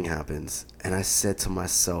 something happens, and I said to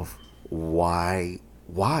myself, why?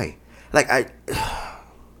 Like,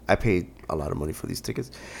 I paid a lot of money for these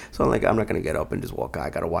tickets, so I'm like, I'm not gonna get up and just walk out. I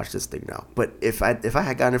gotta watch this thing now. But if I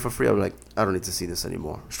had gotten it for free, I was like, I don't need to see this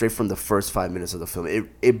anymore. Straight from the first 5 minutes of the film,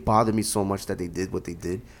 it bothered me so much that they did what they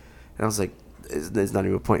did, and I was like, there's not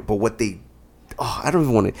even a point. But what they, I don't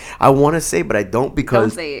even want to. I want to say, but I don't,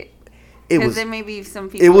 because don't say it. Because there may be some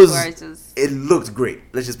people who are just... It looked great.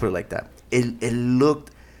 Let's just put it like that. It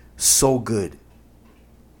looked so good.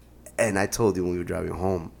 And I told you when we were driving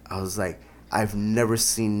home, I was like, I've never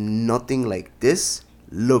seen nothing like this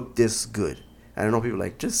look this good. I don't know, people are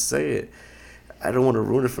like, just say it. I don't want to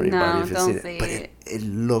ruin it for anybody if you've seen it. But it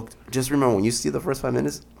looked, just remember when you see the first 5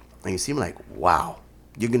 minutes and you see him like, wow.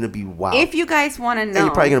 You're going to be wow. If you guys want to know. And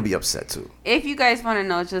you're probably going to be upset too. If you guys want to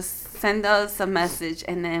know, just send us a message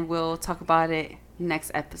and then we'll talk about it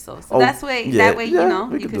next episode. So that way, you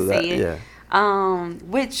can say it. Yeah.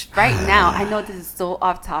 Which right now, I know this is so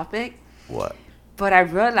off topic. What? But I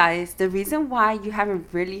realized the reason why you haven't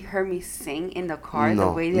really heard me sing in the car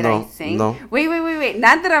the way that I sing. No. Wait.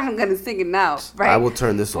 Not that I'm going to sing it now, right? I will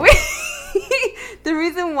turn this on. The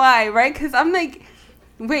reason why, right? Because I'm like,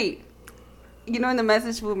 wait. You know, in the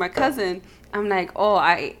message with my cousin, I'm like, oh,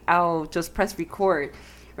 I'll just press record,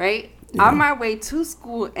 right? Yeah. On my way to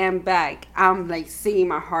school and back, I'm like singing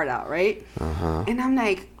my heart out, right? Uh-huh. And I'm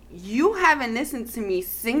like, you haven't listened to me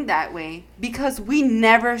sing that way because we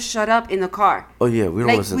never shut up in the car. Oh yeah, we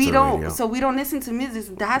don't listen to the radio. So we don't listen to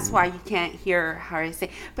music. That's why you can't hear how I sing.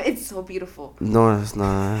 But it's so beautiful. No, it's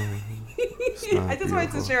not. I just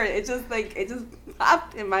wanted to share it. It just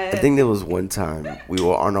popped in my head. I think there was one time we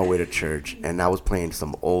were on our way to church and I was playing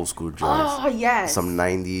some old school jazz. Oh yes. Some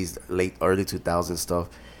 90s, early 2000s stuff.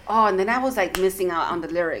 Oh, and then I was like missing out on the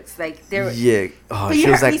lyrics. Like there. Yeah. Oh, but she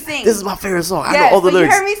was like, sing. "This is my favorite song. I know all the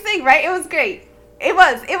lyrics." You heard me sing, right? It was great. It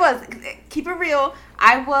was. Keep it real.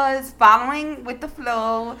 I was following with the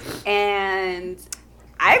flow, and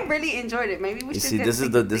I really enjoyed it. Maybe we should. You see, this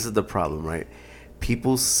is the problem, right?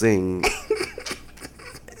 People sing.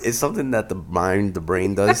 It's something that the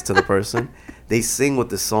brain does to the person. They sing with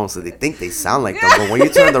the song, so they think they sound like them. But when you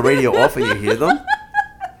turn the radio off and you hear them.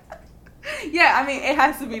 Yeah, I mean, it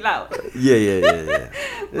has to be loud.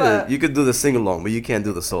 Yeah. You could do the sing along, but you can't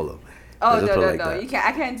do the solo. Oh no! You can't.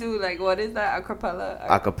 I can't do like what is that? Acapella.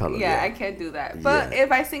 Acapella. Yeah, I can't do that. But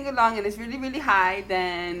if I sing along and it's really really high,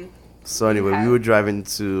 then. So anyway, we were driving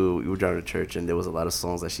to church, and there was a lot of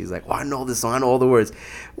songs that she's like, "Oh, I know this song. I know all the words."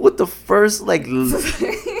 With the first like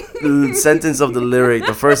sentence of the lyric,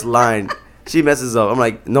 the first line, she messes up. I'm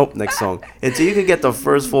like, nope, next song. Until you can get the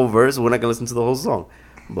first full verse, we're not gonna listen to the whole song.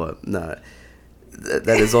 But nah,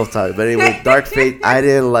 that is off topic. But anyway, Dark Fate, I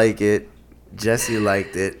didn't like it. Jesse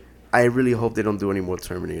liked it. I really hope they don't do any more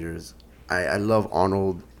Terminators. I love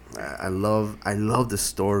Arnold. I love the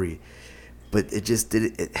story, but it just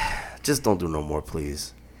just don't do no more,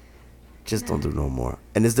 please. Just don't do no more.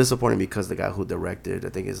 And it's disappointing because the guy who directed, I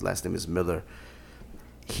think his last name is Miller.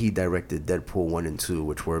 He directed Deadpool 1 and 2,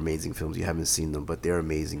 which were amazing films. You haven't seen them, but they're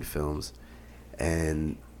amazing films.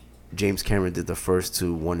 And James Cameron did the first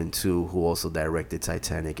two, 1 and 2, who also directed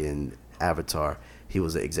Titanic and Avatar. He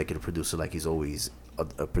was the executive producer, like he's always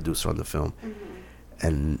a producer on the film. Mm-hmm.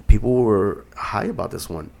 And people were high about this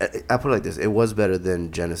one. I put it like this. It was better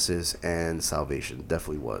than Genesis and Salvation.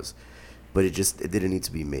 Definitely was. But it didn't need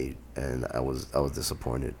to be made. And I was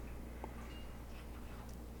disappointed.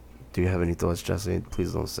 Do you have any thoughts, Jesse?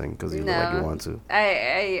 Please don't sing because you look like you want to.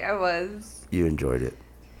 I was. You enjoyed it.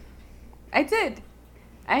 I did.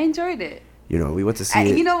 I enjoyed it. You know, we went to see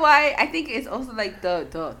it. You know why? I think it's also like the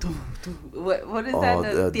what is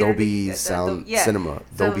that? The Dolby Sound Cinema.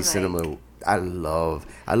 Dolby Cinema. I love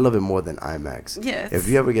it more than IMAX. Yes. If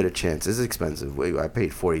you ever get a chance, it's expensive. I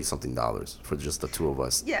paid $40-something for just the two of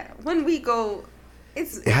us. Yeah. When we go,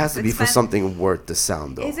 it has to be for something worth the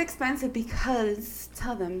sound, though. It's expensive because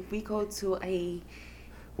tell them we go to a.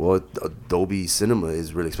 Well, Dolby Cinema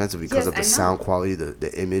is really expensive because of the sound quality,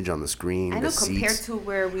 the image on the screen, I know, the seats. compared to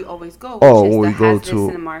where we always go, when which we go is the to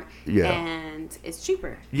Cinemark, and it's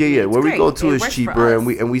cheaper. Yeah. Where we go to is cheaper,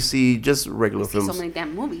 and we see just regular films. So many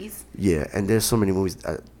damn movies. Yeah, and there's so many movies.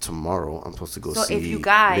 Tomorrow, I'm supposed to go see if you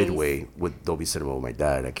guys, Midway with Dolby Cinema with my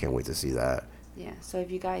dad. I can't wait to see that. Yeah, so if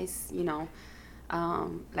you guys,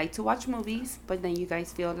 like to watch movies, but then you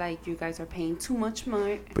guys feel like you guys are paying too much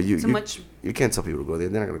more. But you can't tell people to go there.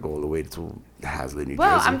 They're not gonna go all the way to Hazlitt, New Jersey.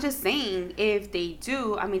 Well, I'm just saying, if they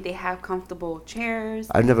do, I mean, they have comfortable chairs.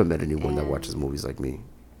 I've never met anyone that watches movies like me.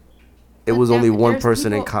 It was only one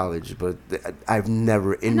person in college, but I've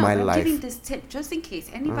never in my life. I'm giving this tip just in case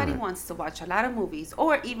anybody wants to watch a lot of movies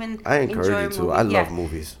or even I encourage you to. I love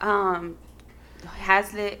movies.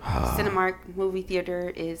 Hazlitt Cinemark movie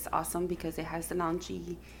theater is awesome because it has the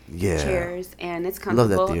loungy chairs and it's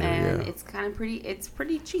comfortable. Love that theater, and it's kind of pretty. It's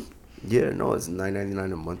pretty cheap. Yeah, no, it's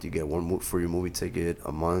 $9.99 a month. You get one free movie ticket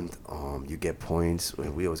a month. You get points.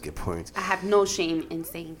 We always get points. I have no shame in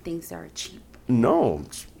saying things are cheap. No,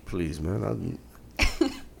 please, man.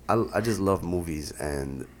 I just love movies,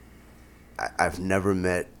 and I've never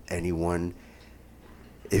met anyone.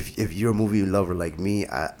 If you're a movie lover like me,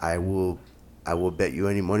 I will bet you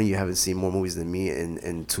any money you haven't seen more movies than me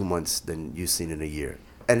in 2 months than you've seen in a year.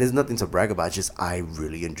 And there's nothing to brag about. It's just I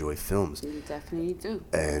really enjoy films. You definitely do.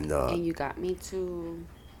 And you got me too.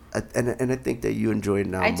 And I think that you enjoy it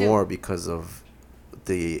now more because of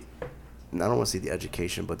the, I don't want to say the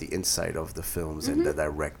education, but the insight of the films and the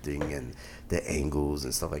directing and the angles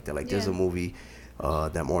and stuff like that. Like there's a movie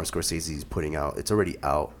that Martin Scorsese is putting out. It's already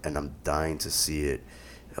out, and I'm dying to see it.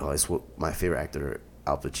 It's what my favorite actor,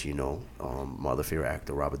 Al Pacino, my other favorite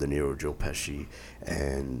actor, Robert De Niro, Joe Pesci,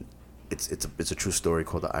 and it's a true story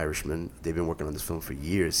called The Irishman. They've been working on this film for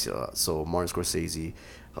years. So Martin Scorsese,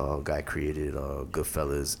 guy created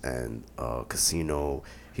Goodfellas and Casino.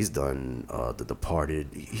 He's done The Departed.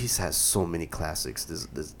 He's has so many classics.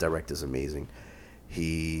 This director's amazing.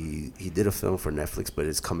 He did a film for Netflix, but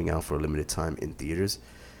it's coming out for a limited time in theaters.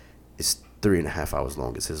 It's 3.5 hours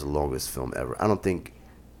long. It's his longest film ever. I don't think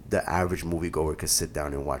the average moviegoer could sit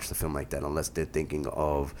down and watch the film like that unless they're thinking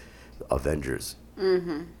of Avengers.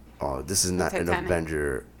 This is not an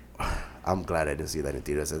Avenger. I'm glad I didn't see that in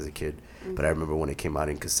theaters as a kid, but I remember when it came out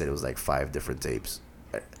in cassette, it was like 5 different tapes.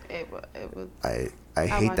 It was. I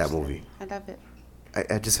hate that movie. I love it.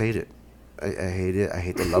 I just hate it. I hate it. I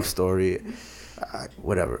hate the love story.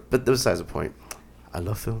 Whatever. But besides the point, I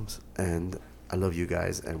love films and I love you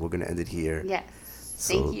guys, and we're gonna end it here. Yes.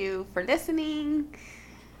 Thank you for listening.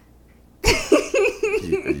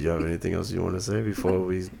 You have anything else you want to say before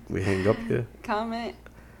we hang up here? Comment,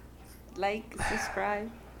 like, subscribe.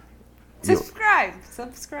 Yo.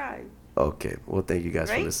 Subscribe. Okay. Well, thank you guys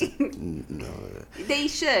for listening. No. They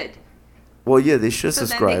should. Well, yeah, they should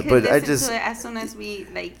subscribe, then they could but I listen just to it as soon as we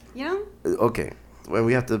Okay. Well,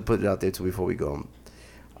 we have to put it out there too before we go.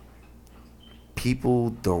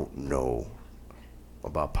 People don't know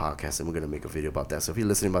about podcasting. We're gonna make a video about that. So if you're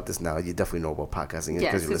listening about this now, you definitely know about podcasting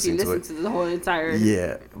because you're listening to it. To the whole entire.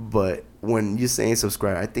 Yeah, but when you're saying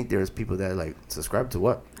subscribe, I think there's people that like subscribe to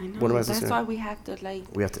what? I know. What am I That's why we have to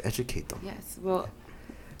We have to educate them. Yes. Well,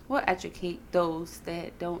 we'll educate those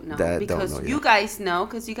that don't know because you guys know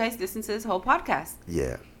because you guys listen to this whole podcast.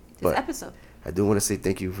 Yeah. This episode. I do want to say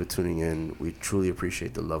thank you for tuning in. We truly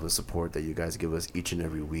appreciate the love and support that you guys give us each and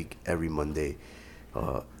every week, every Monday.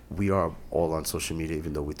 We are all on social media,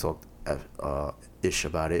 even though we talked ish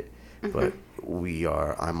about it. But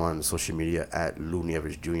I'm on social media at Lou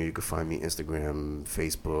Nieves Jr. You can find me Instagram,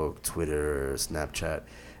 Facebook, Twitter, Snapchat,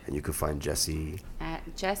 and you can find Jesse at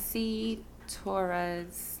Jesse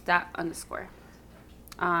Torres _.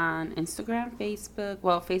 On Instagram, Facebook.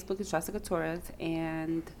 Well, Facebook is Jessica Torres,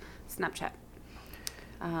 and Snapchat.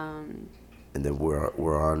 And then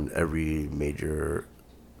we're on every major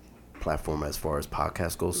platform as far as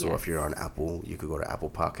podcast goes. So if you're on Apple, you could go to Apple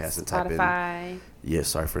Podcasts and type in. Yeah,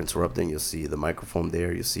 sorry for interrupting. You'll see the microphone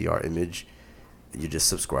there. You'll see our image. You just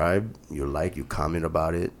subscribe. You like. You comment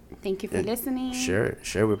about it. Thank you for listening.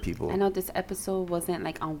 Share with people. I know this episode wasn't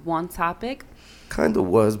like on one topic. Kind of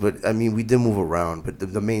was, but I mean, we did move around. But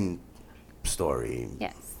the main story.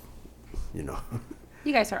 Yes. You know.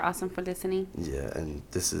 You guys are awesome for listening. Yeah, and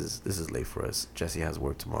this is late for us. Jesse has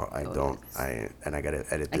work tomorrow. I don't. Yes. I gotta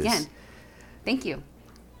edit this again. Thank you.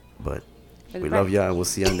 But we love y'all, and we'll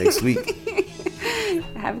see y'all next week.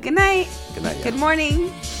 Have a good night. Good night. Good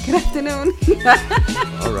morning. Good afternoon.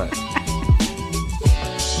 All right.